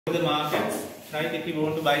to the markets, right? If you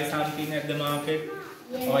want to buy something at the market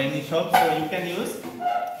or any shop, so you can use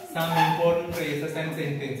some important phrases and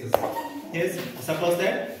sentences. Yes, suppose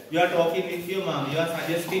that you are talking with your mom, you are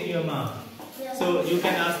suggesting your mom. So you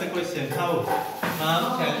can ask the question, how?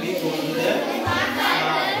 Mom, shall we go to the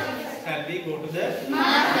market? Shall we go to the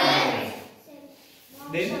market?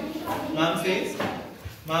 Then mom says,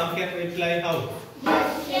 mom can reply how?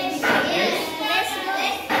 Yes.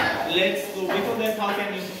 Let's go. Before that, how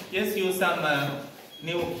can you just use some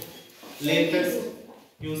new latest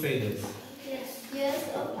usages? Yes,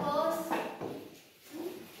 of course.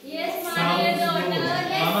 Yes, Sounds my dear good. daughter.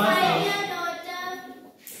 Yes, Mama my says, dear daughter.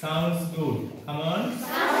 sounds good. Come on.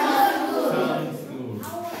 Sounds good. Sounds good.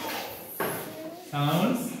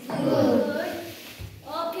 Sounds Good.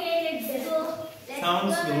 Okay, let's go.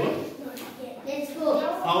 sounds good. Let's go.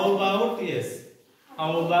 How about yes?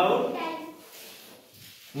 How about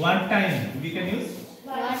what time? We can use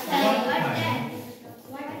What what time? time?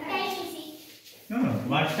 What time is it? No.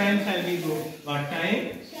 What time shall we go? What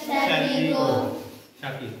time Shall we go?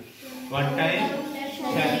 Shaki. What time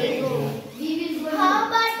shall we go? We will go. How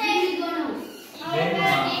about we will go now? How Then,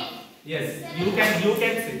 about yes, you can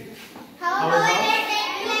say. How about at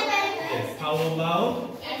 11? Yes. How about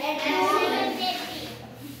At 11:30.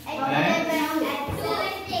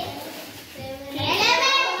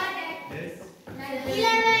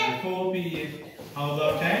 At 4 p.m. How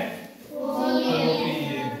about at 4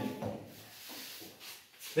 p.m.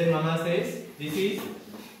 Then Mama says, this is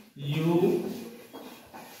you,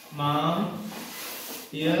 mom,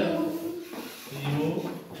 here, you.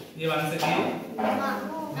 Here once again,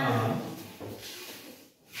 mom.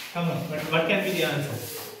 Come on, what can be the answer?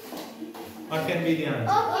 What can be the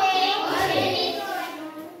answer? Okay.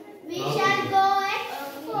 We shall go at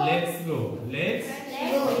 4. Let's go. Let's go.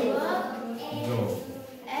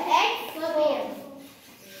 At 4 p.m.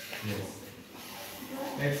 Yes.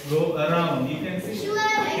 Let's go around. You can see. Sure,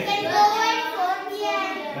 we can go at 4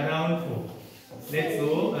 p.m. Around 4. Let's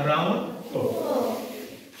go around 4.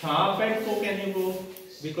 Sharp at 4 can you go?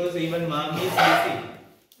 Because even mom is busy.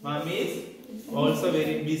 Mom is also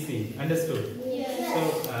very busy. Understood? Yes. So,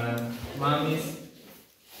 mom is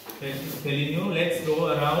telling you, let's go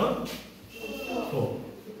around 4.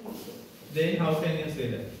 Then how can you say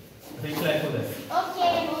that? Reply to that.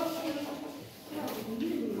 Okay.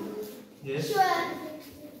 Yes? Sure.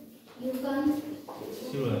 You come.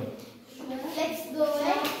 Sure. Let's go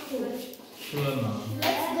at 4. Sure, mom.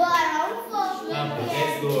 Let's go around 4 p.m. Okay,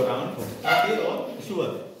 let's go around 4. Okay, or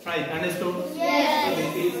sure. Right, understood? Yes. So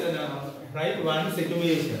this is right one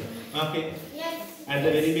situation. Okay. Yes. At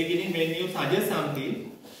the very beginning, when you suggest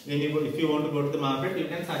something, if you want to go to the market, you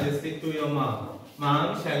can suggest it to your mom.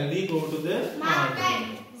 Mom, shall we go to the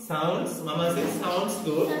market? Sounds, Mama says, sounds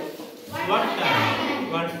good. What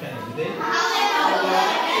time? What time? Then,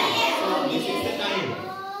 so this is the time.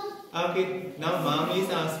 Okay, now mom is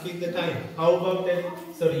asking the time. How about that?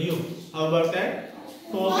 Sorry, you. How about that?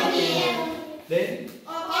 4 p.m. Then,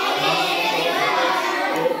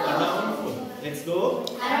 around 4. Let's go.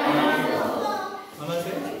 Mama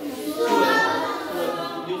says,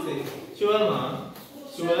 sure. You say, sure, mom.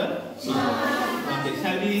 Sure. Okay,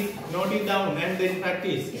 shall we note it down and then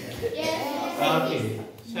practice? Yes. Okay,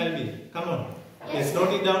 shall we? Come on. Let's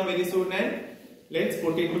note it down very soon and let's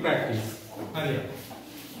put it to practice. Hurry up.